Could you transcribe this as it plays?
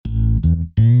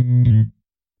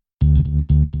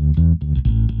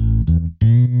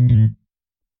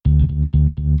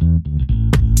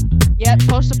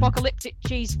apocalyptic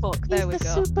cheese fuck. There we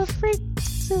go. Super freak.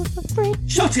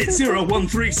 Shut it,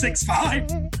 01365.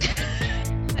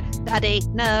 Daddy,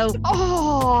 no.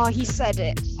 Oh, he said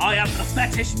it. I am the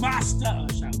fetish master. I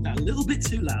shouted that a little bit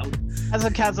too loud. As a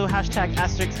cancel, hashtag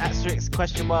asterisk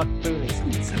question mark bully.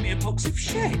 Someone sent me a box of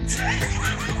shit.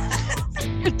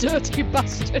 You dirty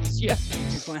bastards, yeah.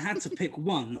 If I had to pick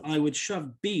one, I would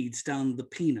shove beads down the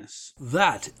penis.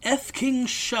 That F King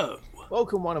Show.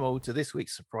 Welcome one and all to this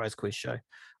week's surprise quiz show.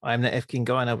 I am the F King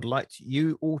Guy and I would like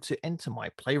you all to enter my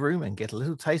playroom and get a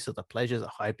little taste of the pleasures that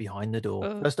hide behind the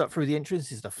door. First up through the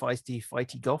entrance is the feisty,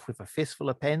 fighty goth with a fistful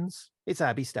of pens. It's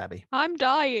Abby Stabby. I'm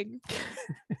dying.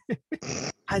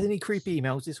 Had any creepy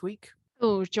emails this week?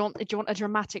 Oh, do you want a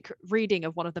dramatic reading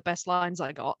of one of the best lines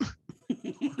I got?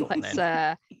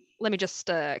 Let me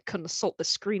just consult the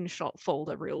screenshot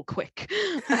folder real quick.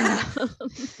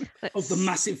 Of the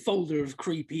massive folder of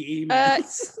creepy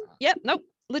emails. Yep, nope,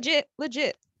 legit.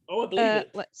 Oh, I believe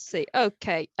it. Let's see.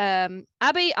 Okay,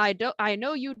 Abby, I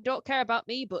know you don't care about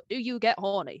me, but do you get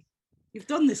horny? You've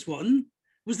done this one.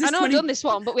 Was this? I know 20... I've done this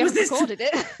one, but we haven't recorded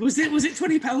it. Was it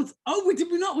 £20? Oh,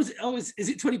 did we not? Was it? Oh, is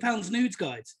it £20 nudes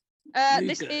guide?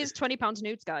 This is £20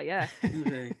 nudes guy. Yeah.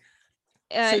 Okay.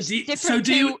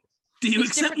 Do you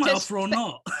accept my offer or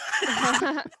not?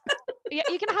 Yeah,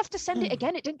 you're gonna have to send it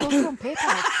again. It didn't go through on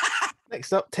PayPal.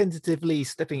 Next up, tentatively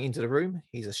stepping into the room,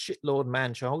 he's a shitlord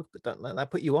man-child, but don't let that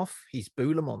put you off. He's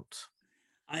Boo Lamont.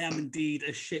 I am indeed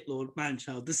a shitlord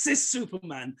man-child. The cis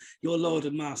Superman, your lord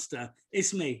and master.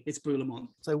 It's me. It's Boo Lamont.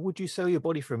 So would you sell your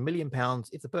body for £1 million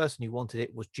if the person who wanted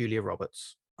it was Julia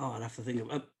Roberts? Oh, I'd have to think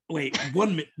of wait,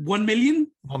 1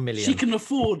 million? 1 million. She can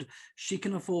afford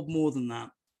more than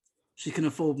that. She can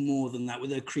afford more than that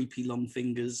with her creepy long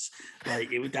fingers.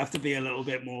 Like, it would have to be a little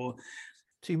bit more.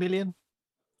 2 million?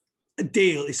 A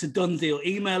deal. It's a done deal.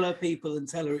 Email her, people, and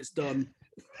tell her it's done.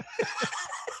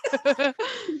 You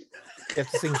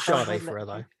have to sing Sade for her,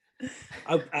 though.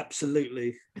 Oh,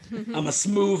 absolutely. I'm a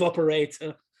smooth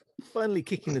operator. Finally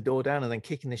kicking the door down and then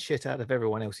kicking the shit out of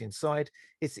everyone else inside,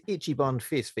 it's the itchy bun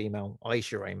fierce female,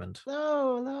 Aisha Raymond.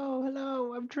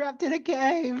 Hello. I'm trapped in a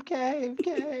cave.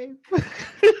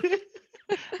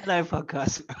 Hello,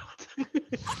 podcast world.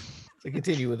 To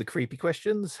continue with the creepy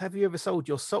questions, have you ever sold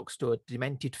your socks to a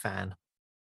demented fan?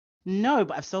 No,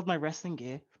 but I've sold my wrestling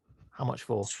gear. How much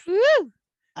for? Was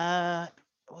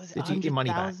it Did you get your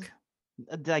money back?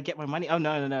 100,000? Did I get my money? Oh,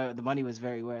 no. The money was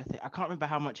very worth it. I can't remember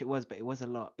how much it was, but it was a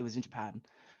lot. It was in Japan.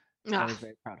 I was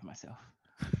very proud of myself.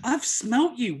 I've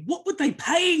smelt you. What were they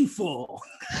paying for?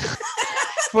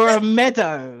 For a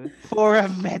meadow.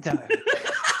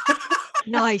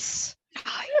 Nice.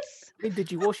 I mean,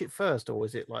 did you wash it first, or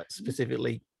was it like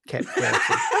specifically kept dirty?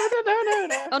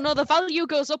 No. Oh no, the value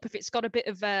goes up if it's got a bit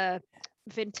of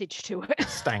vintage to it.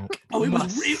 Stank. Oh, it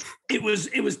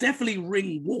was definitely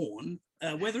ring worn.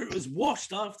 Whether it was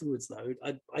washed afterwards, though,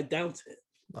 I doubt it.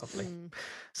 Lovely.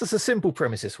 So it's a simple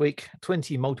premise this week: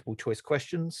 20 multiple choice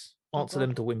questions. Answer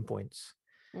them to win points.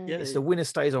 Yeah. It's the winner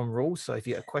stays on rules. So if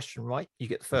you get a question right, you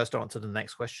get the first answer to the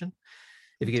next question.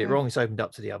 If you get it wrong, it's opened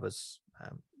up to the others.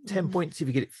 10 points if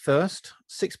you get it first,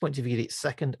 6 points if you get it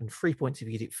second, and 3 points if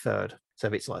you get it third. So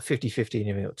if it's like 50-50 and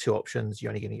you've got 2 options,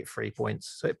 you're only going to get 3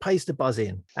 points. So it pays to buzz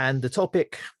in. And the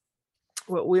topic,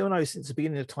 well, we all know since the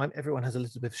beginning of time, everyone has a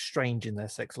little bit of strange in their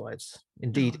sex lives.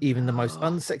 Indeed, even the most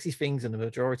unsexy things in the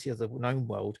majority of the known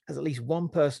world has at least one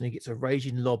person who gets a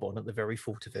raging lob on at the very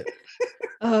thought of it.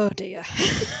 Oh dear.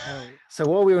 So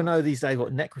while we all know these days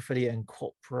what necrophilia and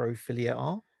coprophilia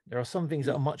are, there are some things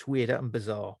that are much weirder and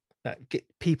bizarre that get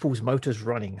people's motors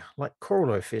running, like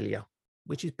corophilia,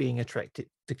 which is being attracted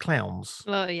to clowns.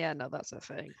 Oh yeah, no, that's a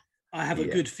thing. I have a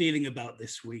good feeling about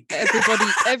this week.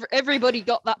 Everybody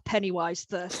got that Pennywise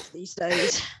thirst these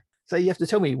days. So you have to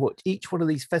tell me what each one of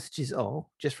these fetishes are,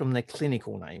 just from their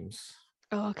clinical names.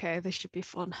 Oh, okay, this should be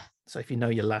fun. So if you know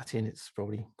your Latin, it's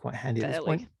probably quite handy at this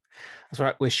point. That's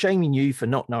right, we're shaming you for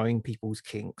not knowing people's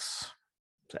kinks.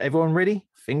 So everyone ready?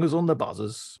 Fingers on the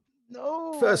buzzers.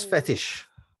 No. First fetish.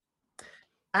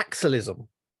 Axillism.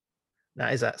 Now,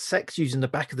 is that sex using the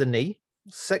back of the knee,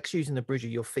 sex using the bridge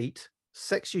of your feet,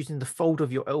 sex using the fold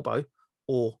of your elbow,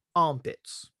 or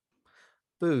armpits?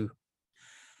 Boo.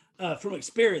 From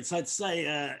experience, I'd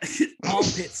say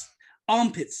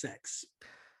armpit sex.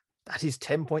 That is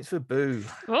 10 points for Boo.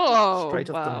 Oh, straight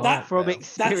off the wow. mark. From there.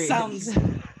 experience. That sounds.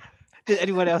 Did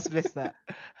anyone else miss that?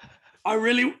 I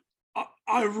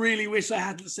really wish I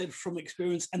hadn't said from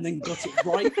experience and then got it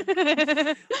right.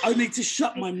 I need to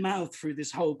shut my mouth through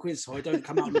this whole quiz so I don't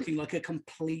come out looking like a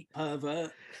complete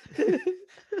pervert.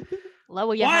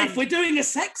 Lower your Wife, hand. we're doing a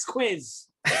sex quiz.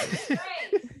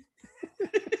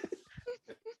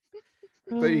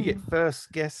 But you get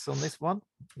first guess on this one,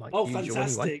 like Oh, usual anyway.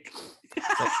 fantastic.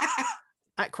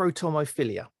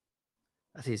 Acrotomophilia.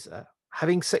 That is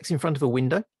having sex in front of a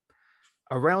window,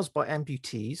 aroused by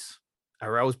amputees,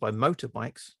 aroused by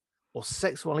motorbikes, or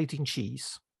sex while eating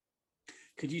cheese.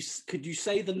 Could you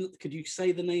say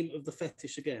the name of the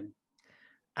fetish again?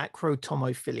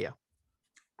 Acrotomophilia.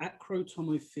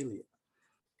 Acrotomophilia.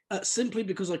 Simply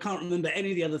because I can't remember any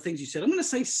of the other things you said, I'm going to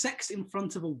say sex in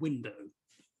front of a window.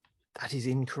 That is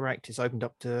incorrect. It's opened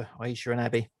up to Aisha and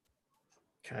Abby.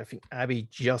 Okay, I think Abby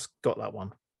just got that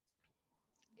one.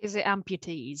 Is it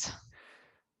amputees?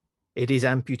 It is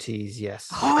amputees, yes.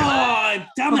 Oh,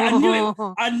 damn it.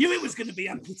 I knew it was going to be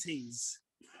amputees.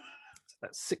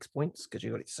 That's 6 points because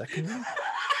you got it second.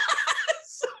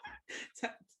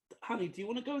 Honey, do you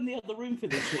want to go in the other room for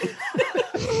this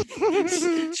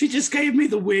one? She just gave me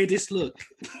the weirdest look.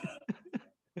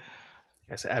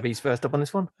 Okay, so Abby's first up on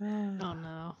this one. Oh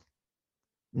no.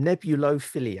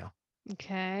 Nebulophilia.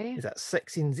 Okay. Is that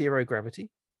sex in zero gravity,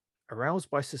 aroused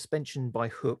by suspension by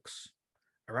hooks,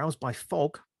 aroused by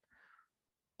fog,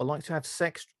 or like to have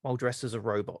sex while dressed as a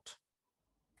robot?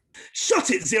 Shut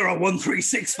it,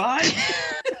 01365.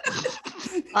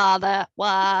 Father,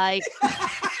 why?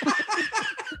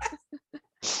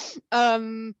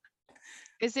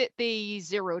 Is it the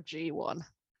 0G one?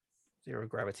 Zero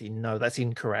gravity. No, that's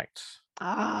incorrect.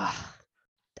 Ah,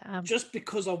 damn. Just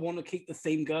because I want to keep the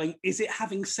theme going, is it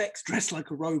having sex dressed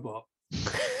like a robot?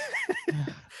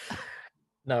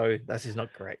 No, that is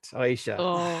not correct. Aisha,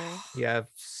 Oh. you have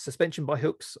suspension by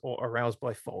hooks or aroused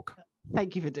by fog.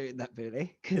 Thank you for doing that,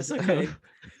 Billy. It's okay.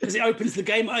 Because it opens the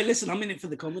game. Hey, listen, I'm in it for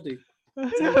the comedy.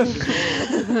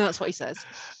 That's what he says.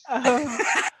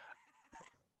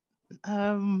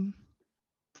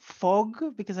 Fog,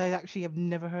 because I actually have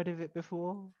never heard of it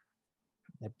before.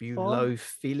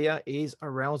 Nebulophilia is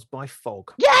aroused by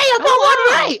fog. Yay, I got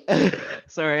one right!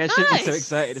 Sorry, I shouldn't be so Nice.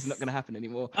 excited. It's not going to happen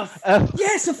anymore.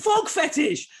 Yes, a fog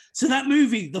fetish. So that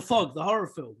movie, The Fog, the horror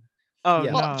film. Oh,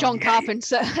 Yeah. no. What, John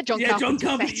Carpenter? John Carpenter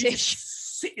Carpenter, he's fetish.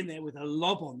 sitting there with a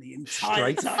lob on the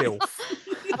entire Straight time. filth.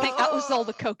 I think that was all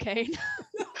the cocaine.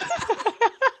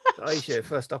 Aisha,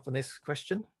 first up on this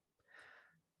question.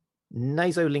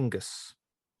 Nasolingus.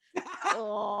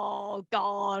 Oh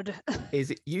God. Is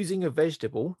it using a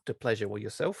vegetable to pleasure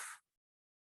yourself,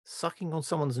 sucking on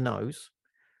someone's nose,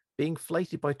 being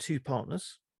flated by two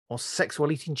partners, or sex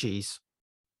while eating cheese?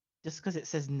 Just because it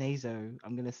says naso,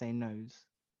 I'm going to say nose.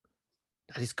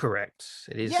 That is correct.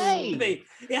 It is. Yay!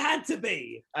 It had to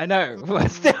be. I know,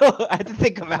 but still, I had to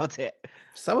think about it.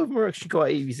 Some of them are actually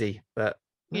quite easy, but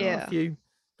there are Yeah. a few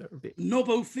that are a bit.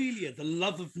 Knobophilia, the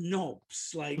love of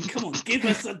knobs. Like, come on, give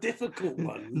us a difficult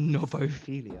one.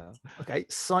 Knobophilia. Okay,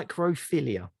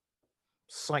 psychrophilia.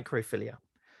 Psychrophilia.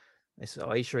 This is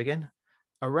Aisha again.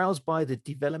 Aroused by the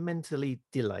developmentally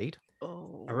delayed,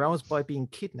 Oh. aroused by being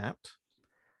kidnapped,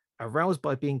 aroused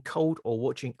by being cold or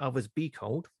watching others be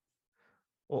cold,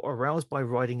 or aroused by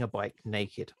riding a bike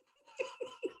naked.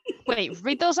 Wait,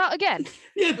 read those out again.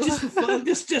 Yeah, just for fun.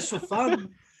 Just for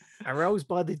fun. Aroused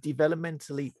by the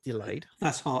developmentally delayed,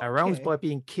 That's hot. aroused Okay. by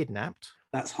being kidnapped,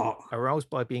 That's hot. aroused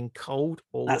by being cold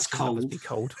or That's watching others be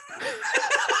cold,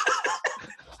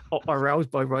 or aroused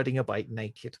by riding a bike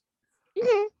naked.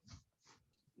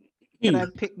 Can I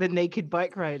pick the naked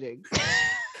bike riding?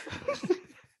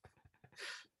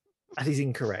 That is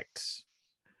incorrect.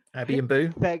 Abby and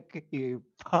Boo. Thank you.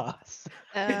 Pass.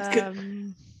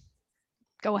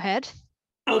 Go ahead.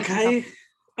 Okay.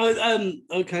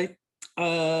 Okay.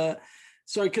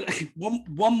 Sorry, could I,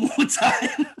 one more time?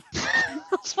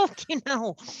 Fucking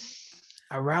hell.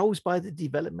 Aroused by the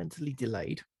developmentally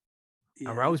delayed,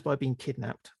 Yeah. aroused by being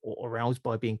kidnapped, or aroused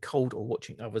by being cold or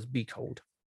watching others be cold.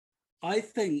 I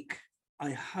think,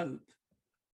 I hope,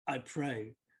 I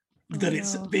pray that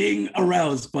it's no. being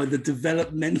aroused by the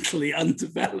developmentally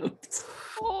undeveloped.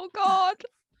 Oh God.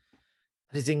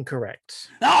 That is incorrect.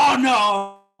 Oh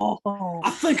no! Oh.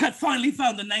 I think I finally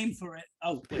found the name for it.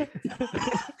 Oh wait.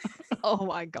 Oh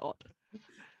my God.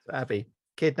 Abby,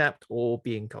 kidnapped or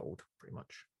being cold, pretty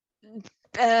much.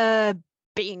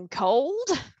 Being cold.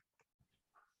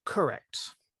 Correct.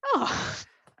 Oh.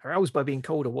 Aroused by being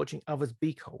cold or watching others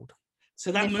be cold.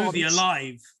 So that movie Nippons.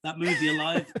 Alive. That movie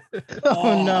Alive.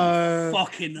 Oh, no.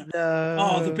 Fucking. No.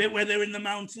 Oh, the bit where they're in the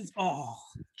mountains. Oh,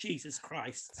 Jesus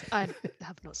Christ. I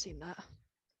have not seen that.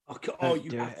 Oh, Don't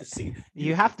you do have it. to see.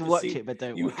 You have to watch see- it, but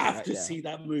don't You watch have it right to now. see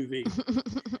that movie.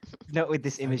 Not with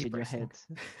this image Only in your head.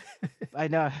 personal. I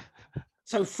know.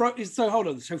 So hold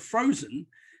on. So Frozen,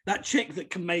 that chick that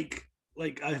can make,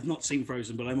 like, I have not seen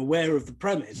Frozen, but I'm aware of the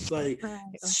premise. Like,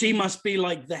 she must be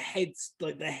like the head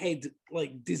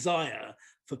desire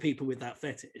for people with that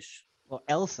fetish. Well,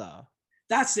 Elsa.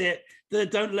 That's it. The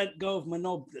don't let go of my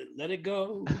knob. Let it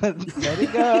go. Let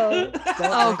it go.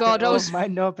 Oh God, I was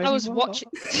watching.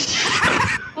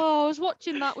 I was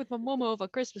watching that with my mum over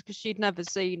Christmas because she'd never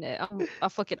seen it.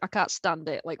 I can't stand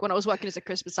it. Like when I was working as a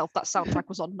Christmas elf, that soundtrack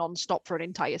was on non-stop for an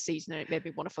entire season, and it made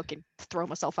me want to fucking throw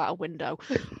myself out a window.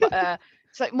 But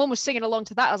it's like mum was singing along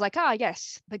to that. I was like,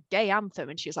 yes, the gay anthem,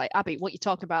 and she was like, Abby, what you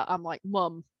talking about? I'm like,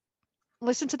 Mum,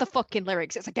 listen to the fucking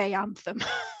lyrics. It's a gay anthem.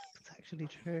 It's actually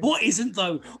true. What isn't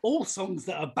though? All songs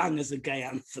that are bangers are gay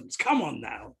anthems. Come on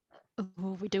now.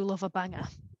 Oh, we do love a banger.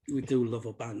 We do love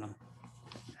a banger.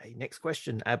 Hey, next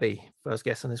question, Abby. First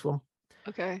guess on this one.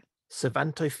 Okay.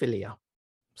 Savantophilia.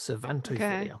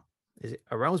 Savantophilia. Is it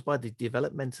aroused by the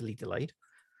developmentally delayed?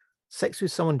 Sex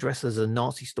with someone dressed as a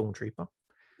Nazi stormtrooper?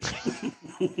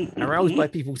 Aroused by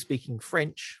people speaking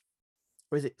French?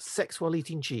 Or is it sex while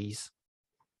eating cheese?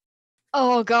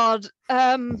 Oh God.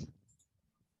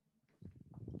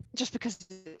 Just because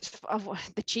it's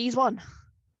the cheese one.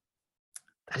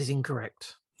 That is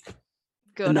incorrect.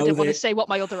 Good. I didn't want to say what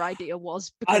my other idea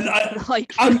was because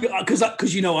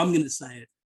because you know I'm going to say it.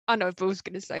 I know Boo's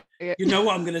going to say it. You know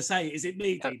what I'm going to say? Is it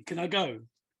me, Dean? Can I go?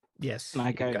 Yes. Can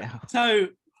I go now? So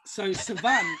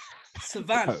savant,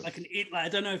 like I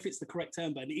don't know if it's the correct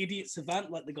term, but an idiot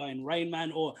savant, like the guy in Rain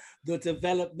Man, or the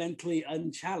developmentally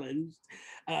unchallenged,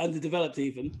 underdeveloped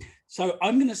even. So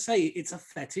I'm going to say it's a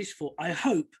fetish for. I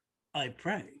hope, I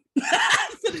pray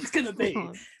that it's going to be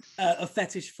a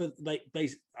fetish for like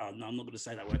base. Oh no, I'm not going to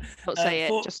say that word. Don't say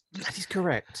it. That is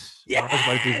correct. Yeah,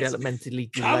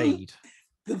 developmentally delayed.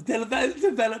 The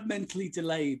developmentally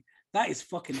delayed. That is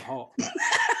fucking hot.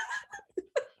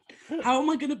 How am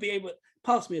I going to be able?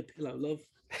 Pass me a pillow, love.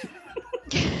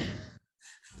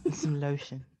 Some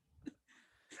lotion.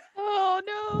 Oh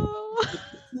no!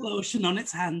 Lotion on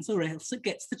its hands, or else it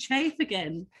gets the chafe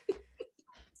again.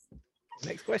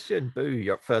 Next question. Boo,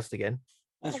 you're up first again.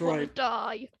 That's I wanna right.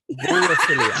 Die.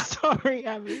 Vorophilia. Sorry,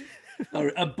 Abby.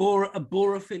 Sorry,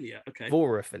 agorophilia. Okay.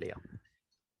 Vorophilia.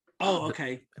 Oh,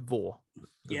 okay. Vor.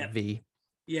 Yeah. V.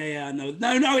 Yeah, I know.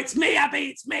 No, it's me, Abby.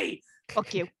 It's me.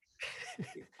 Fuck you.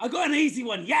 I got an easy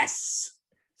one. Yes.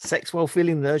 Sex while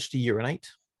feeling the urge to urinate.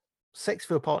 Sex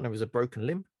for a partner with a broken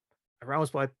limb.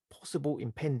 Aroused by possible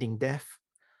impending death.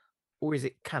 Or is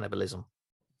it cannibalism?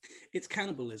 It's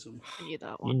cannibalism. I knew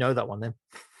that You one. know that one then.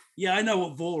 Yeah, I know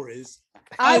what vor is.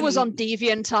 I was on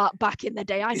DeviantArt back in the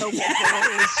day. I know what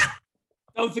it is.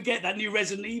 Don't forget that new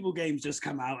Resident Evil game's just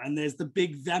come out, and there's the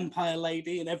big vampire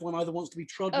lady, and everyone either wants to be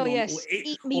trodden Oh on yes, or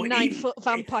eat me 9-foot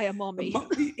vampire mommy.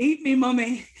 Eat me,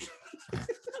 mummy.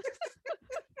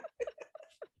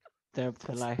 They're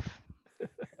for life.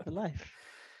 For life.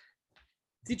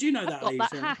 Did you know I've that? got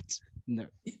that Aisha? hat. No.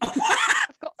 I've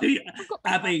got that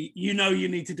Abby, you know you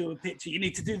need to do a picture. You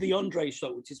need to do the Andre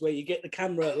shot, which is where you get the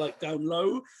camera like down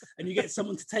low, and you get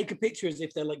someone to take a picture as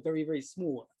if they're like very, very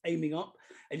small, aiming up,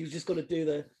 and you've just got to do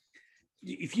the.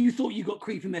 If you thought you got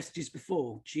creepy messages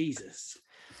before, Jesus.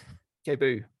 Okay,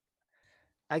 Boo.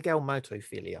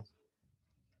 Agalmatophilia.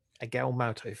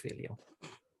 Agalmatophilia.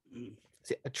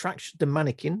 Is it attraction to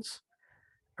mannequins,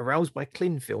 aroused by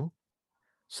clean film,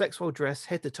 sex while dressed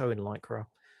head to toe in lycra,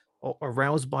 or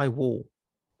aroused by wool?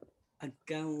 I'm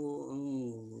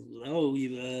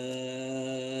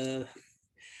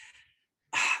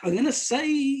gonna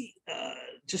say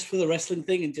just for the wrestling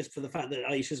thing and just for the fact that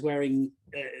Aisha's wearing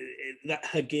that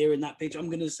her gear in that picture,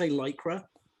 I'm gonna say lycra.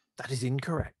 That is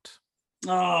incorrect.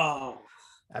 Oh,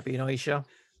 Abby and Aisha,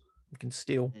 you can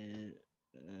steal.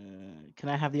 Can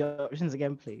I have the options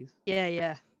again, please?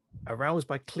 Yeah. Aroused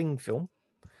by cling film,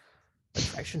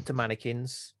 attraction to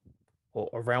mannequins, or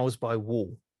aroused by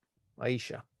wool?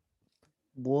 Aisha.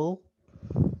 Wool.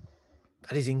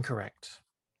 That is incorrect.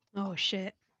 Oh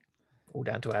shit. All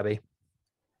down to Abby.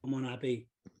 come on, Abby.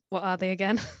 What are they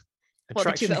again? What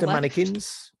are the two Attraction that to are left?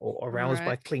 mannequins, or aroused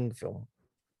by Right. cling film?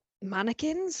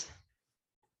 Mannequins?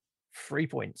 3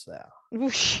 points there.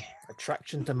 Whoosh.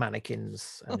 Attraction to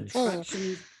mannequins and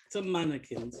Attraction to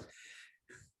mannequins.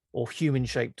 or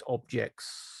human-shaped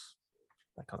objects.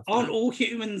 That kind of thing. Aren't all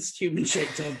humans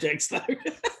human-shaped objects, though?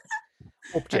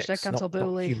 Objects, cancel not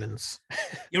bully. humans.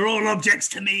 You're all objects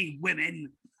to me,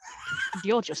 women.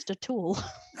 You're just a tool.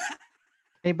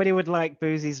 Anybody would like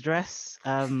Boozy's dress?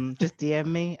 Just DM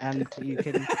me and you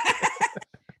can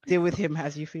deal with him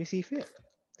as you see fit.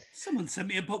 Someone sent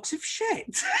me a box of shit.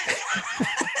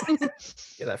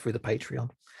 Get that through the Patreon.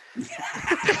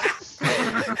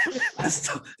 That's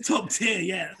top tier,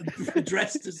 yeah.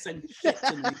 Addressed to send shit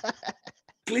to me.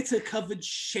 Glitter covered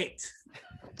shit.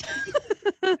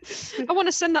 I want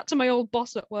to send that to my old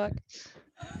boss at work.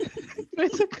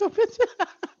 It's a covered.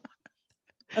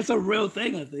 That's a real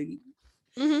thing, I think.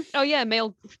 Oh yeah,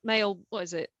 mail. What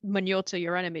is it? Manure to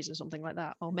your enemies or something like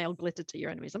that, or mail glitter to your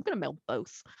enemies. I'm gonna mail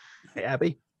both. Hey,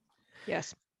 Abby.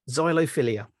 Yes.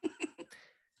 Xylophilia.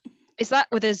 Is that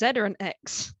with a Z or an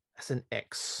X? That's an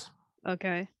X.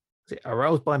 Okay. Is it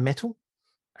aroused by metal,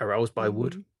 aroused by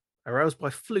wood, aroused by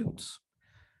flutes,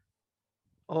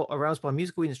 or aroused by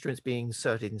musical instruments being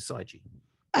inserted inside you?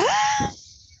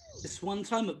 This one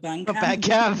time at band A bad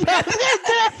camp.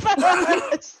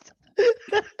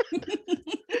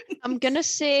 I'm gonna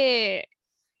say,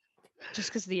 just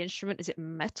because of the instrument, is it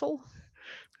metal?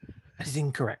 That is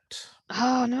incorrect.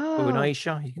 Oh no. Boo and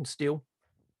Aisha, you can steal.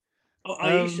 Oh,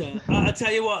 Aisha, I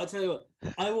tell you what.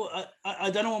 I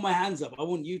don't want my hands up. I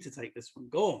want you to take this one.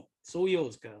 Go on. It's all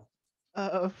yours,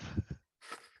 girl.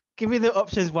 Give me the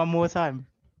options one more time.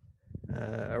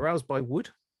 Aroused by wood,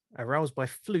 aroused by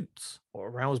flutes, or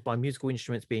aroused by musical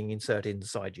instruments being inserted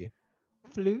inside you?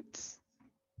 Flutes.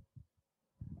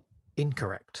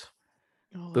 Incorrect.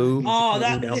 Oh, Boo. Oh, all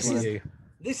down this to is you.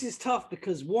 this is tough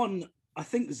because one, I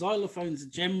think xylophones are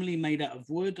generally made out of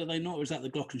wood, are they not? Or is that the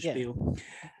glockenspiel?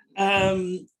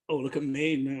 Oh, look at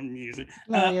me, no music.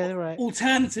 No, yeah, right.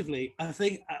 Alternatively, I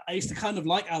think I used to kind of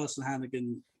like Alison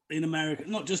Hannigan in America,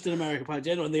 not just in American Pie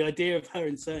General, and the idea of her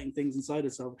inserting things inside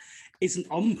herself isn't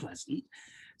unpleasant.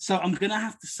 So I'm gonna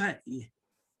have to say,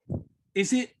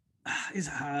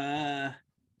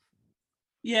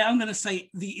 yeah, I'm gonna say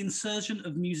the insertion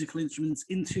of musical instruments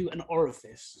into an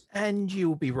orifice. And you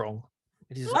will be wrong.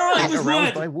 It is Oh, it was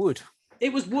aroused wood. by wood.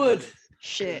 It was wood.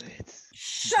 shit.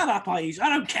 Shut up, Aisha. I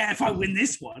don't care if I win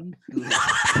this one.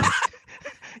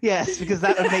 Yes, because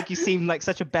that would make you seem like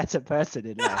such a better person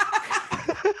in life.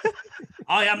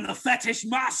 I am the fetish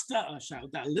master. I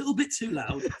shouted that a little bit too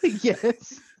loud.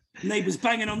 Yes. Neighbours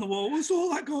banging on the wall. What's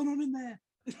all that going on in there?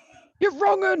 You're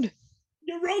wrongin'.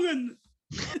 You're wrongin'.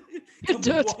 You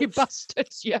dirty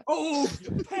bastards. Yeah. Oh,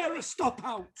 you pair of stop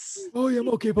outs. Oh, yeah,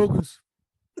 monkey boggers.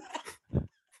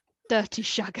 Dirty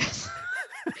shaggers.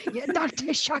 You dirty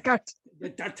shaggers. You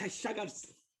dirty shaggers.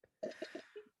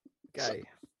 Okay.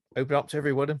 Open up to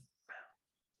everyone.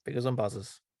 Fingers on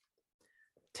buzzers.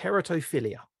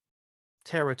 Teratophilia.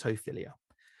 Teratophilia.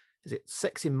 Is it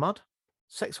sex in mud,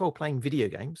 sex while playing video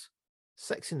games,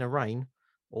 sex in the rain,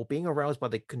 or being aroused by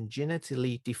the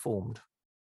congenitally deformed?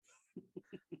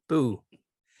 Boo.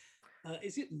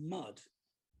 Is it mud?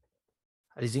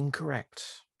 That is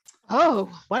incorrect. Oh,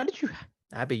 Why did you?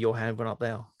 Abby, your hand went up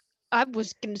there. I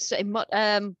was going to say, what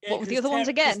were the other ones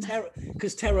again?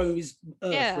 Because tarot is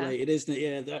earth related, isn't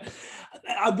it? Yeah.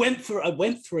 I went for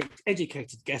an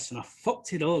educated guess and I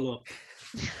fucked it all up.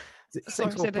 Is it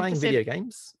sex while playing video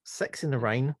games, sex in the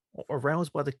rain, or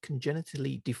aroused by the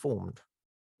congenitally deformed?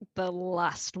 The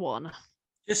last one.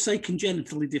 Just say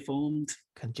congenitally deformed.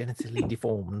 Congenitally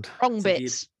deformed. Wrong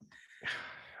bits.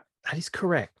 That is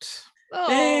correct. Oh,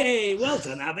 Hey, well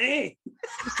done, Abby.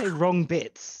 You say wrong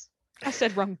bits. I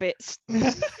said wrong bits.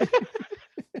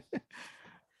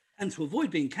 And to avoid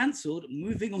being cancelled,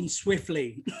 moving on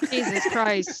swiftly. Jesus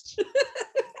Christ.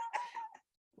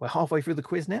 We're halfway through the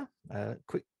quiz now.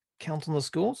 Quick count on the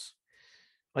scores.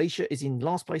 Aisha is in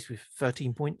last place with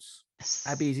 13 points. Yes.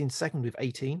 Abby is in second with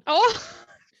 18. Oh,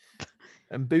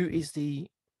 And Boo is the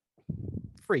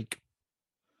freak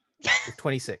with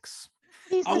 26.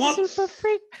 He's I the want- super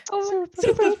freak. Oh,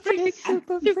 super freak.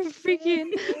 super freaking.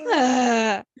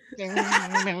 Ah.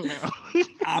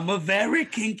 I'm a very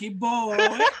kinky boy.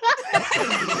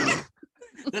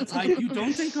 The type you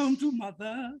don't take home to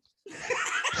mother.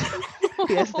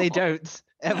 Yes, they don't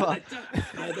ever.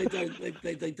 No, they don't.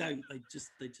 They don't. They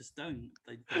just don't.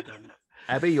 They don't.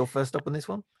 Abby, you're first up on this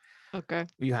one. Okay.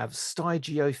 You have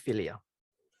stygiophilia.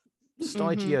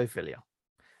 Stygiophilia.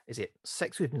 Is it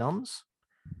sex with nuns,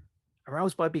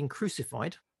 aroused by being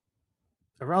crucified,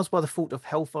 aroused by the thought of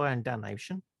hellfire and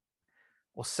damnation,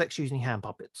 or sex using hand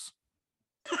puppets?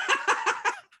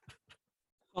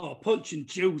 Oh, Punch and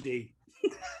Judy.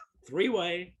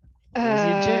 Three-way.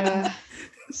 What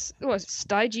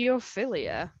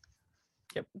stygiophilia?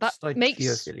 Yep. That makes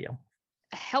stygiophilia.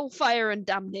 hellfire and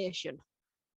damnation.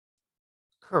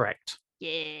 Correct.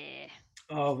 Yeah.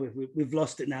 Oh, we've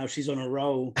lost it now. She's on a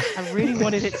roll. I really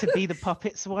wanted it to be the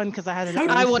puppets one because I had an I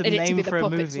awesome wanted it to name be the for a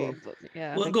puppets movie. one, but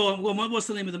yeah. Well, go on. Well, what's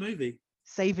the name of the movie?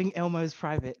 Saving Elmo's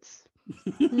Privates.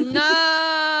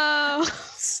 No.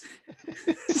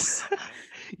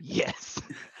 Yes.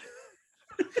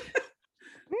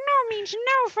 No means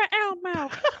no for Elmo.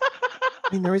 I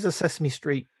mean, there is a Sesame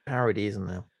Street parody, isn't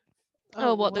there?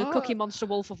 Oh, what the Cookie Monster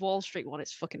Wolf of Wall Street one?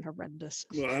 It's fucking horrendous.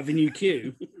 Well, Avenue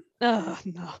Q. Oh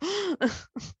no.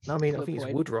 No, I mean, I Good think it's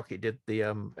point. Woodrocket did the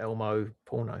Elmo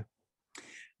porno.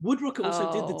 Woodrocker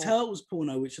also did the Oh. Turtles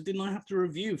porno, which I didn't have to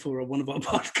review for one of our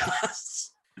podcasts.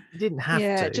 You didn't have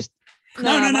Yeah, to. just No,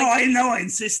 my- I know, I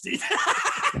insisted.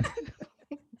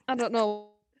 I don't know.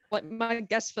 Like my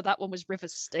guess for that one was River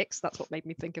Styx. That's what made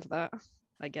me think of that.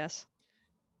 I guess.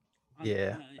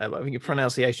 Yeah, I think your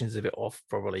pronunciation is a bit off,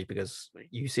 probably because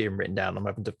you see them written down. I'm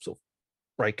having to sort of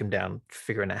break them down,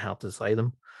 figuring out how to say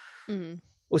them. Mm.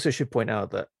 Also, should point out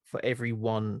that for every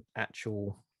one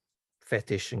actual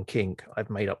fetish and kink, I've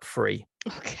made up 3.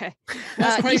 Okay.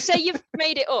 That's You crazy. say you've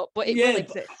made it up, but it will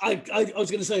exist. I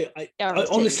was going to say, I Guaranteed.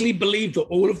 honestly believe that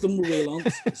all of them were real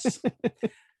answers.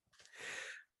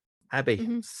 Abby,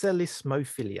 Mhm.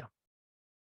 Celismophilia.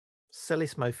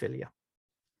 Celismophilia.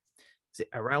 Is it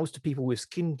aroused to people with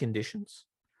skin conditions,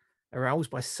 aroused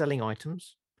by selling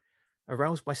items,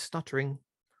 aroused by stuttering,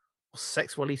 or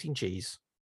sex while eating cheese?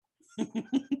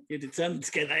 You're determined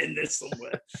to get that in there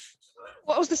somewhere.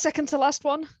 What was the second to last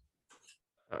one?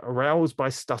 Aroused by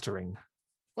stuttering.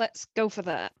 Let's go for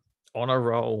that. On a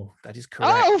roll. That is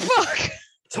correct. Oh fuck!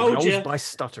 Told Aroused you. by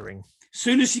stuttering.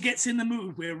 Soon as she gets in the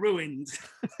mood, we're ruined.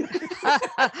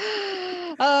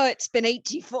 Oh, it's been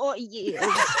 84 years.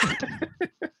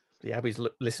 The Abby's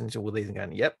listening to all these and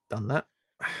going, "Yep, done that."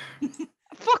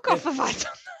 Fuck off if I don't.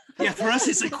 Yeah, for us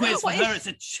it's a quiz. For What her, is-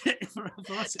 it's a shit. For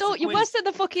us, it's Don't a you quiz. worse than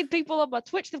the fucking people on my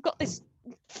Twitch? They've got this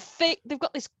they've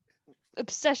got this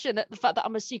obsession at the fact that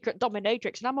I'm a secret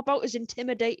dominatrix, and I'm about as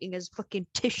intimidating as fucking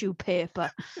tissue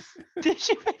paper.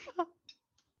 Tissue paper.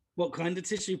 What kind of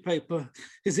tissue paper?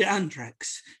 Is it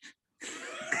anthrax?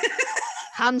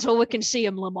 Hands where we can see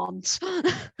them, Lamont.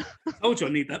 Told you I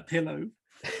need that pillow.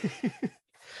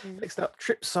 Next up,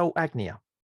 tripsomagnia.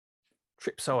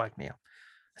 Tripsomagnia.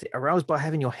 Is it aroused by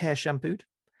having your hair shampooed,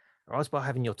 aroused by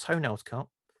having your toenails cut,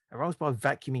 aroused by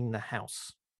vacuuming the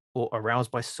house, or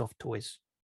aroused by soft toys?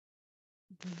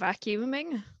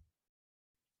 Vacuuming?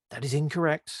 That is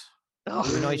incorrect. Oh.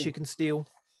 Blue Knight you can steal.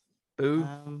 Boo.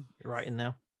 Um, You're right in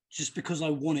now. Just because I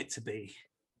want it to be.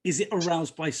 Is it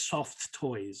aroused by soft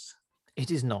toys?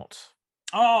 It is not.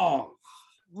 Oh,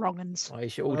 Wrong'uns.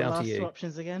 Aisha, all what are the down to last you. 2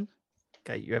 options again?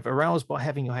 Okay, you have aroused by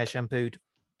having your hair shampooed,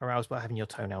 aroused by having your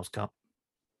toenails cut.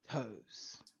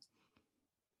 Toes.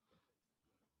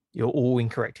 You're all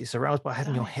incorrect. It's aroused by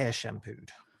having your Damn it. hair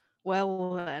shampooed.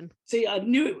 Well then. see, I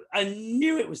knew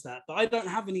it was that, but I don't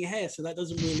have any hair, so that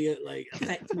doesn't really like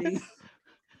affect me.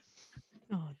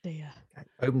 Oh dear. Okay,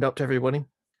 opened up to everybody.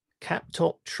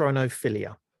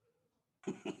 Captoptronophilia.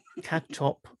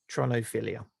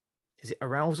 Captoptronophilia. Is it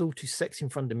arousal to sex in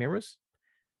front of mirrors?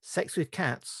 Sex with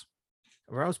cats?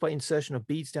 Aroused by insertion of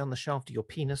beads down the shaft of your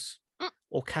penis?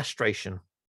 Or castration?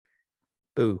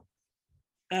 Boo.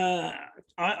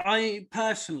 I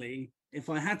personally, if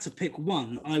I had to pick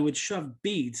one, I would shove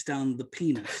beads down the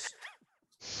penis.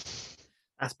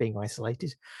 That's being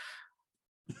isolated.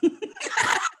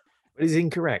 But it's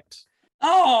incorrect.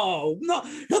 Oh, not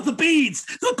the beads!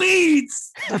 The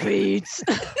beads! The beads.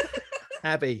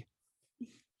 Abby.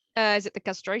 Is it the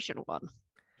castration one?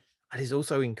 That is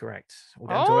also incorrect. All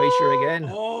down to Aisha again.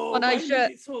 Oh, On Raymond,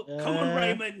 Aisha. come on, Uh,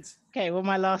 Raymond. Okay, what are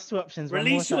my last 2 options? One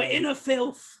Release more your time. inner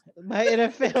filth. My inner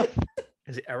filth.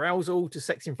 Is it arousal to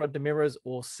sex in front of mirrors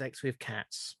or sex with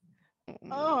cats?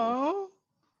 Oh.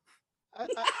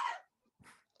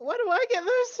 Why do I get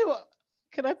those 2?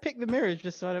 Can I pick the mirrors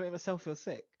just so I don't make myself feel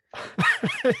sick?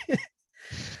 It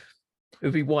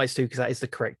would be wise too, because that is the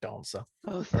correct answer.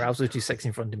 Oh, Arousal to sex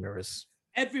in front of mirrors.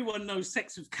 Everyone knows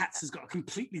sex with cats has got a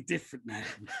completely different name.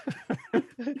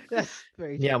 that's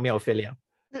very Meow meowphilia.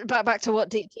 Back to what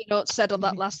DT Notes said on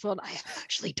that last one. I haven't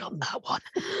actually done that one.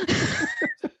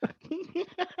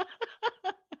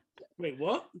 Wait,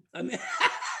 what? I mean,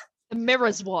 The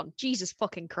mirrors one. Jesus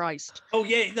fucking Christ. oh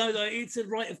yeah, no, it's a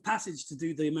rite of passage to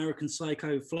do the American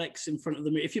Psycho flex in front of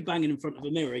the mirror. If you're banging in front of a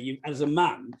mirror, you, as a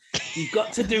man, you've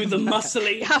got to do the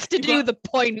muscly. You have to you've do got- the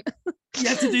point. You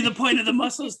have to do the point of the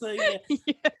muscles thing. Yeah.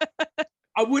 Yeah.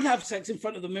 I would have sex in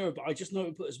front of the mirror, but I just know it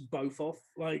would put us both off.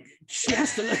 Like she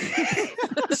has to look.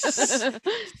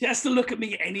 She has to look at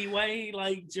me anyway.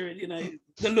 Like during,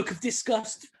 the look of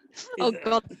disgust. Oh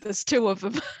god, there's 2 of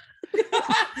them.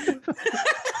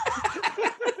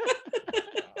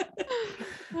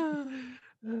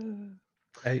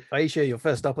 Aisha, you're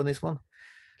first up on this one.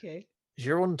 okay.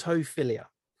 Gerontophilia.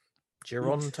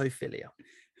 Gerontophilia.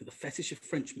 The fetish of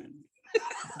Frenchmen.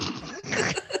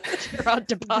 Gerard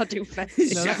Depardieu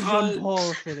fetish. No, that's Jean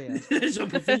Paul Philia.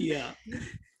 Jean-Paul.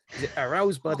 Is it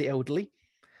aroused by the elderly?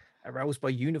 Aroused by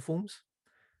uniforms?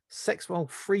 Sex while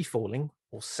free falling?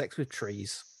 Or sex with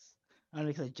trees?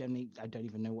 Only because I don't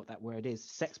even know what that word is.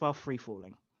 Sex while free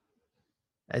falling.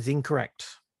 That is incorrect.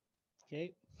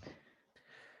 Okay.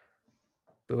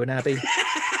 Boo and Abby.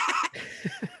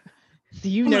 Do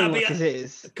you Come on, know Abby, what it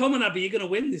is? Come on, Abby, you're going to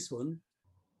win this one.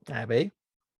 Abby.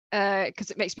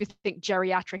 Because it makes me think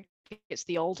geriatric. It's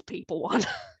the old people one.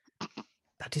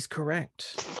 That is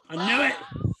correct. I knew it.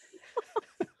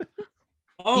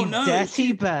 Oh, You no.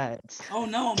 dirty birds. Oh,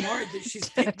 no, I'm worried that she's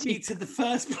picked me to the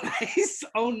first place.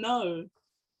 Oh, no.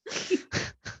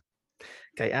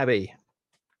 Okay, Abby.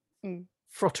 Mm.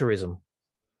 Frotterism.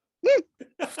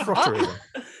 Frotterism.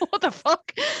 What the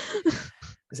fuck?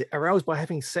 Is it aroused by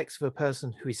having sex with a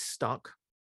person who is stuck?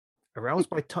 Aroused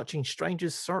by touching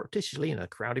strangers surreptitiously in a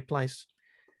crowded place?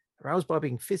 Aroused by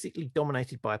being physically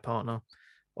dominated by a partner?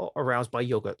 Or aroused by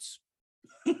yogurts?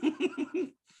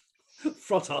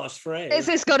 Frottage phrase.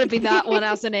 It's got to be that one,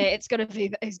 hasn't it? It's got to be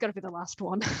the last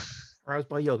one. Aroused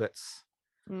by yogurts.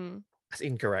 Mm. That's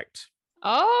incorrect.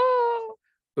 Oh.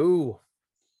 Ooh.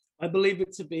 I believe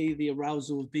it to be the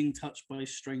arousal of being touched by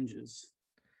strangers.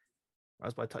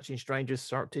 Aroused by touching strangers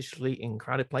surreptitiously in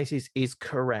crowded places is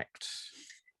correct.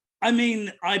 I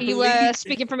mean, I Are you believe...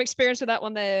 speaking from experience with that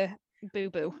one there, Boo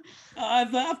Boo?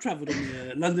 I've travelled on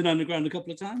the London Underground a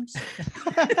couple of times.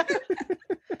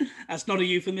 That's not a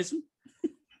euphemism.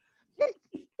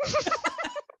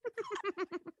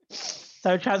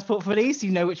 So Transport Police,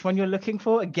 you know which one you're looking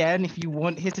for. Again, if you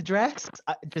want his address,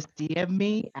 just DM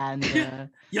me and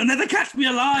You'll never catch me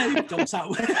alive. Jumps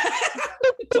out.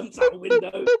 Jumps out a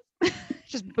window.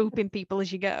 Just booping people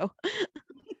as you go.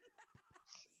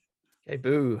 Okay,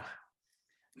 Boo.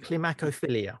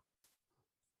 Climacophilia.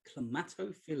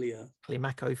 Climatophilia.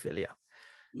 Climacophilia.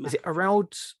 Is it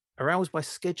aroused by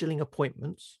scheduling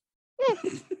appointments?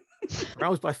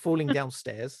 Aroused by falling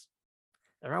downstairs?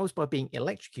 Aroused by being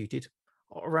electrocuted?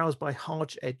 Or aroused by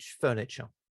hard-edged furniture?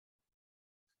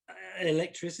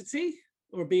 Electricity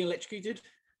or being electrocuted?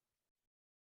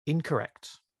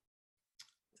 Incorrect.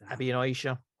 Abby and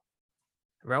Aisha.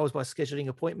 Aroused by scheduling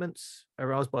appointments?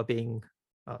 Aroused by being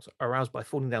aroused by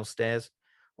falling downstairs?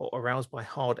 Or aroused by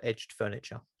hard-edged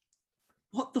furniture?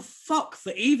 What the fuck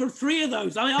for either three of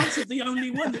those? I answered the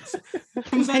only one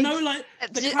because I know like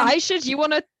Aisha, do you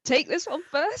want to take this one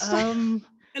first?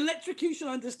 Electrocution.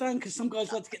 I understand because some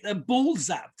guys like to get their balls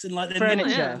zapped and like their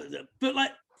Furniture. but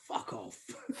like fuck off.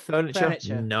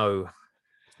 Furniture? No,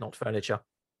 not furniture.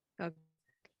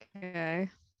 Okay.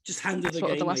 Just handle That's the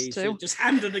what the game. last Aisha. two. Just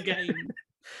handle the game.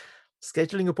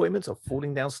 Scheduling appointments or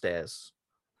falling downstairs?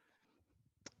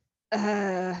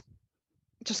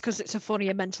 Just because it's a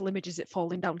funnier mental image, is it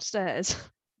falling downstairs?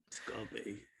 It's gotta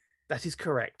be. That is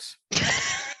correct.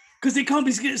 Because it can't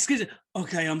be scheduled.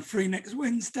 Okay, I'm free next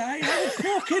Wednesday. Oh,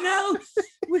 fucking hell.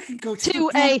 We can go to the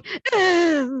pub.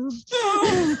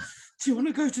 Oh, do you want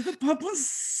to go to the pub on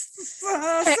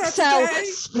Excel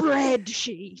Saturday?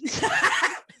 spreadsheet.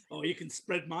 Oh, you can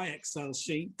spread my Excel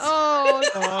sheet.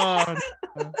 Oh,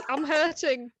 I'm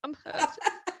hurting.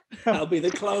 That'll be the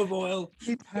clove oil.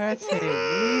 She's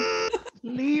hurting.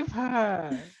 Leave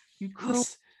her. You cruel.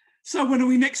 So when are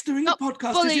we next doing a Not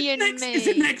podcast? bullying Is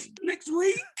it me. next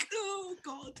week? Oh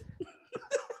God.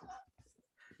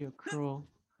 You're cruel.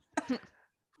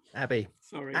 Abby.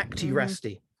 Sorry.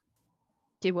 Actirasti.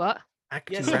 Do what?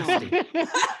 Yes, Actirasti.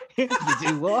 You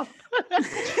do what?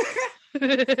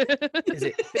 Is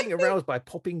it being aroused by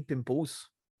popping pimples?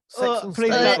 Sex on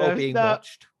please stage no, or being no.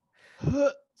 watched?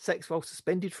 Sex while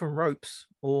suspended from ropes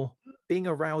or being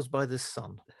aroused by the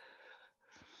sun?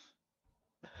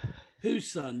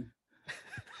 Whose son?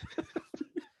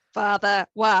 Father,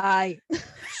 why?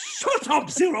 Shut up,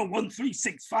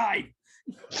 01365.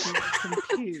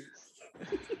 Confused.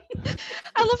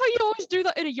 I love how you always do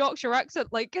that in a Yorkshire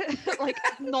accent, like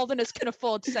Northerners can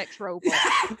afford sex robots.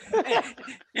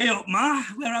 Hey up, Ma,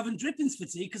 we're having drippings for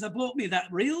tea because I bought me that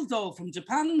real doll from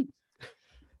Japan.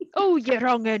 Oh, you're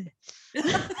wrongin'.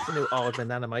 It's a new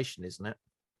Aardman animation, isn't it?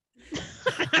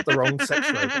 The wrong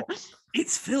sex robot.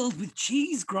 It's filled with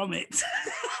cheese grommet.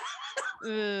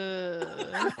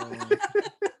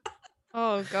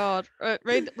 Oh God!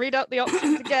 Read out the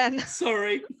options again.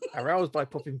 Sorry. Aroused by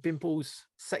popping pimples,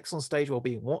 sex on stage while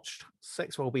being watched,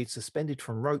 sex while being suspended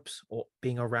from ropes, or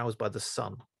being aroused by the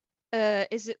sun.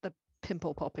 Is it the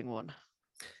pimple popping one?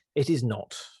 It is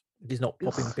not. It is not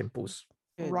popping pimples.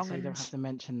 Good, Wrong so you don't ones. have to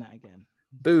mention that again.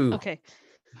 Boo. Okay.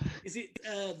 Is it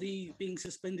the being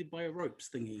suspended by a ropes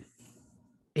thingy?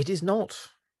 It is not.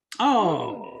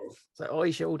 Oh. So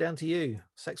Aisha, all down to you.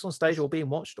 Sex on stage or being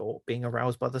watched or being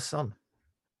aroused by the sun.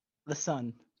 The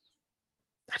sun.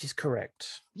 That is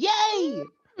correct. Yay!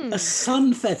 A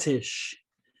sun fetish.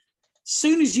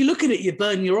 Soon as you look at it, you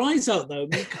burn your eyes out though.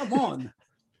 I mean, come on.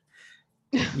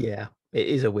 Yeah, it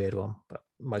is a weird one, but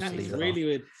most That of is these really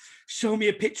weird. Show me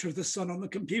a picture of the sun on the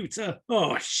computer.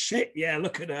 Oh shit! Yeah,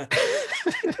 look at her.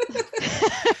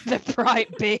 The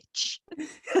bright bitch.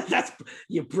 That's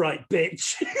you bright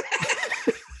bitch.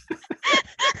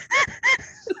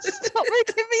 Stop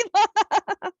making me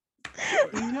laugh.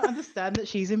 Do you not understand that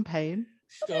she's in pain?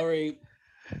 Sorry.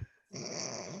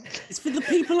 It's for the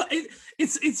people.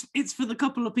 It's for the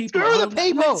couple of people. Screw at the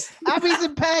home. people! Abby's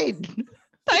in pain!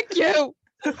 Thank you.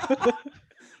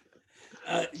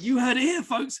 You heard it here,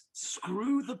 folks.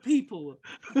 Screw the people.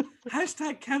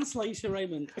 Hashtag cancel Aisha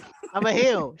Raymond. I'm a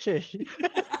heel. Shush.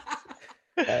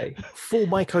 Okay. Full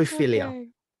mycophilia. Okay.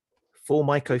 Full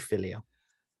mycophilia.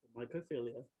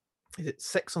 Mycophilia. Is it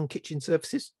sex on kitchen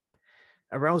surfaces?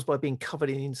 Aroused by being covered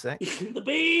in insects? The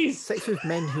bees. Sex with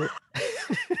men who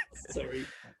Sorry.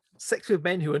 sex with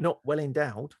men who are not well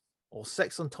endowed, or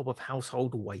sex on top of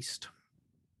household waste?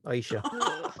 Aisha.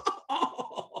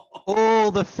 All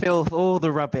the filth, all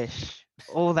the rubbish,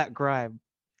 all that grime.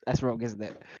 That's wrong, isn't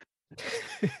it?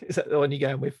 Is that the one you're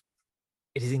going with?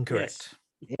 It is incorrect.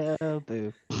 Yeah,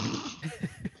 boo.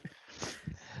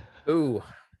 Ooh.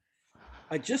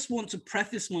 I just want to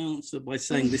preface my answer by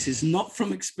saying this is not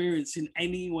from experience in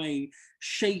any way,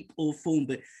 shape, or form.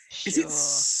 But is it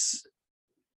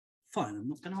fine? I'm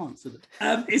not going to answer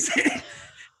that.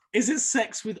 Is it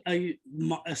sex with a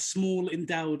small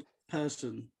endowed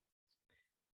person?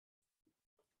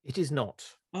 It is not.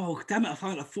 Oh damn it! I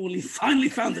finally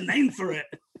found the name for it.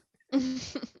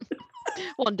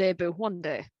 One day, boo. One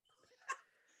day.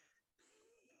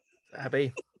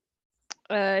 Abby.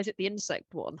 Is it the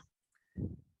insect one?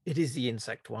 It is the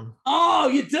insect one. Oh,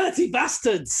 you dirty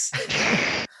bastards!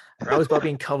 Aroused by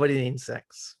being covered in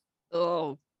insects.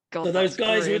 Oh god. So those that's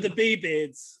guys with the grim. bee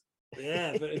beards.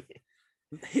 Yeah, but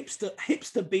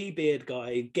hipster bee beard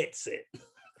guy gets it.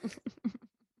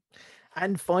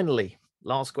 And finally,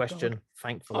 last question,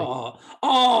 thankfully.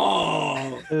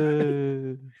 Oh.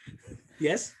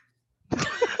 Yes.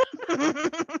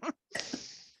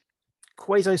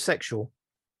 Quasosexual.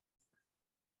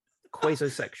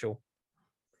 Quasosexual.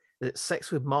 Is it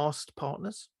sex with masked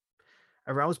partners?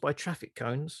 Aroused by traffic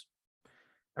cones?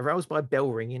 Aroused by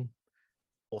bell ringing?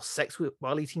 Or sex with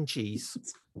while eating cheese?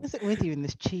 What's it with you in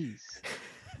this cheese?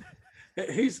 who?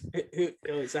 Oh,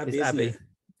 it's Abby. It's isn't Abby. it?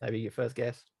 Abby, your first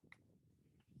guess.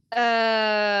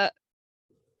 I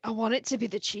want it to be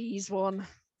the cheese one.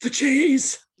 The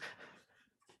cheese.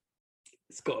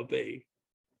 It's got to be.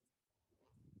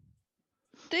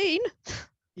 Dean,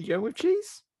 You going with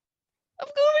cheese? I'm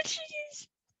going with cheese.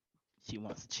 She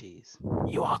wants cheese.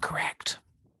 You are correct.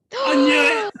 I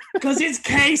knew it because it's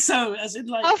queso, as in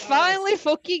like. I finally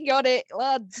fucking got it,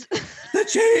 lads. The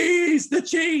cheese. The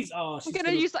cheese. Oh, I'm she's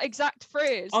gonna use that exact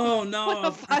phrase. Oh when no! I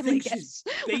I finally think get, she's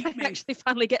when beat I me. actually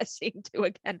finally get a scene 2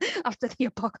 again after the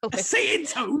apocalypse. Scene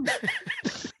 2.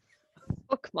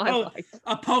 Fuck my Oh, life.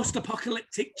 a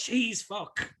post-apocalyptic cheese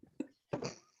fuck.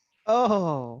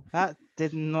 Oh, that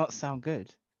did not sound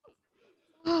good.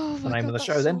 Oh the my name God, of the that's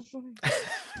show, so then? funny.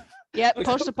 Yep,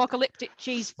 post-apocalyptic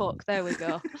cheese fuck. There we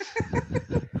go.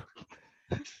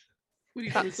 We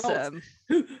need the That's results.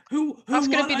 Who that's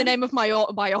going to won? be the name of my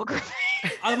autobiography.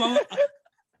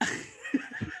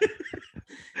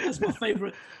 That's my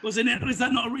favorite. Was that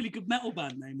not a really good metal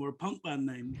band name or a punk band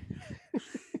name?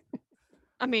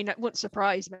 I mean, it wouldn't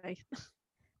surprise me.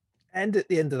 And at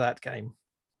the end of that game,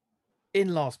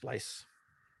 in last place,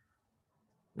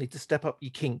 need to step up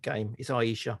your kink game. It's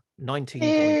Aisha, 19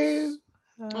 points.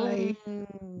 Hi.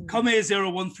 Come here,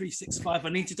 01365. I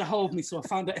need you to hold me so I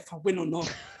find out if I win or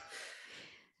not.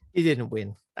 You didn't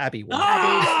win. Abby won.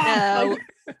 Ah! no.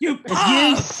 You You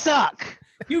pug! suck.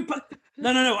 You pug!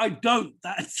 No, I don't.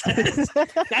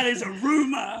 That is a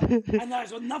rumor, and that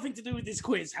has got nothing to do with this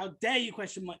quiz. How dare you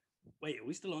question my? Wait, are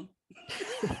we still on?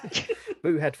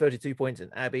 Boo had 32 points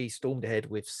and Abby stormed ahead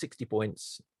with 60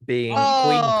 points, being Oh.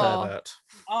 queen pervert.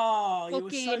 Oh, you were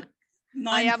so. Fucking,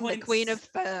 9 I am points. the queen of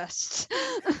first.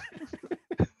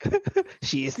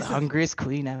 She is the hungriest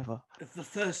queen ever. The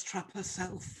thirst trap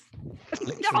herself.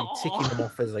 Literally ticking them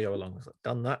off as they go along. It's like,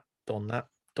 done that, done that,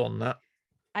 done that.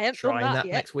 I haven't Trying done that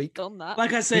yet. next week. Done that.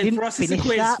 Like I We said, didn't for us it's a finish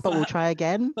quiz. that, but for, we'll her, try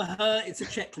again. for her, it's a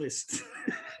checklist.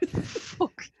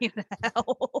 Fucking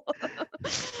hell.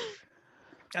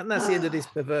 And that's the end of this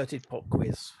perverted pop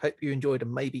quiz. Hope you enjoyed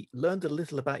and maybe learned a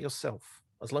little about yourself.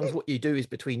 As long as what you do is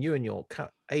between you and your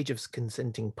age of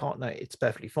consenting partner, it's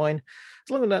perfectly fine.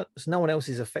 As long as no one else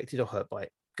is affected or hurt by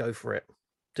it, go for it.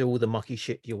 Do all the mucky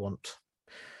shit you want.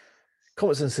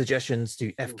 Comments and suggestions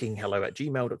to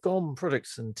fkinghello@gmail.com,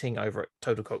 products and ting over at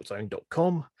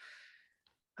totalcultzone.com.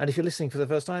 And if you're listening for the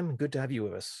first time, good to have you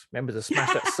with us. Remember to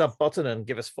smash that sub button and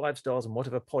give us 5 stars on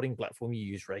whatever podding platform you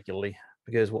use regularly,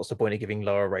 because what's the point of giving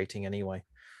lower rating anyway?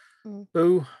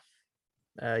 Boo,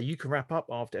 you can wrap up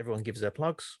after everyone gives their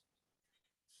plugs.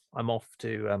 I'm off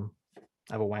to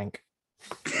have a wank.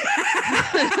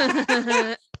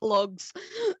 Plugs.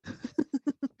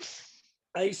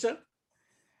 Aisha?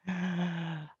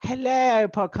 Hello,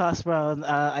 podcast world.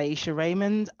 Aisha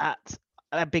Raymond at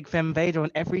Big Fem Vader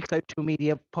on every social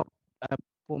media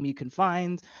platform you can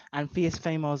find, and Fierce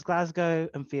Females Glasgow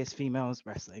and Fierce Females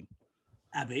Wrestling.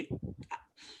 Abby?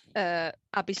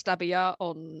 Abby Stabby Art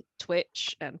on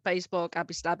Twitch and Facebook,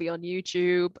 Abby Stabby on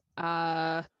YouTube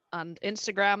and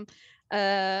Instagram.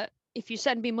 If you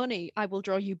send me money, I will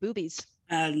draw you boobies.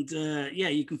 And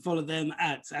you can follow them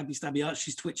at Abby Stabby Art.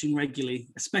 She's twitching regularly,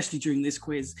 especially during this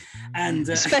quiz. And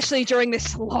especially during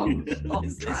this long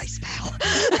dry spell.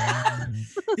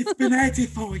 It's been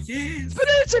 84 years.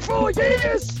 It's been 84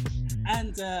 years.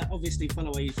 And obviously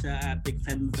follow Aisha at Big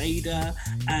Fem Vader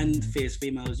and Fierce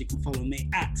Females. You can follow me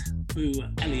at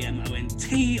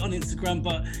BooLemont on Instagram,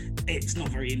 but it's not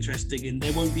very interesting and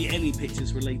there won't be any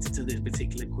pictures related to this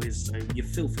particular quiz. So you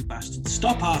filthy bastards,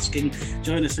 stop asking.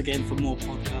 Join us again for more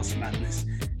podcast madness.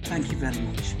 Thank you very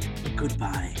much.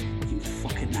 Goodbye, you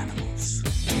fucking animals.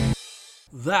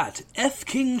 That F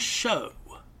King Show.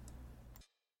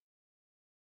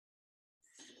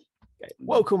 Okay.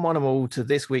 Welcome one and all to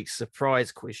this week's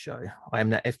surprise quiz show. I am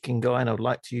the F King guy and I would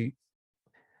like to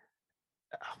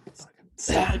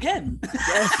Start again.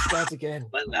 Yes, start again.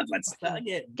 Let's start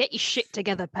again. Get your shit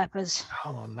together, Peppers.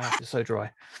 Oh, my mouth is so dry.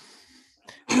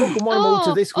 Welcome one and all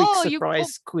to this week's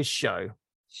surprise quiz show.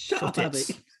 Shut up, Abby.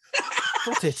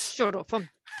 Got it. Shut up. I'm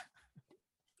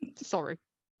sorry.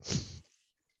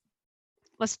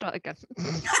 Let's start again.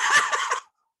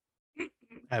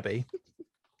 Abby,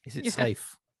 is it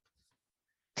safe?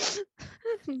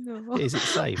 No. Is it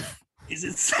safe? Is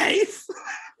it safe?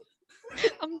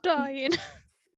 I'm dying.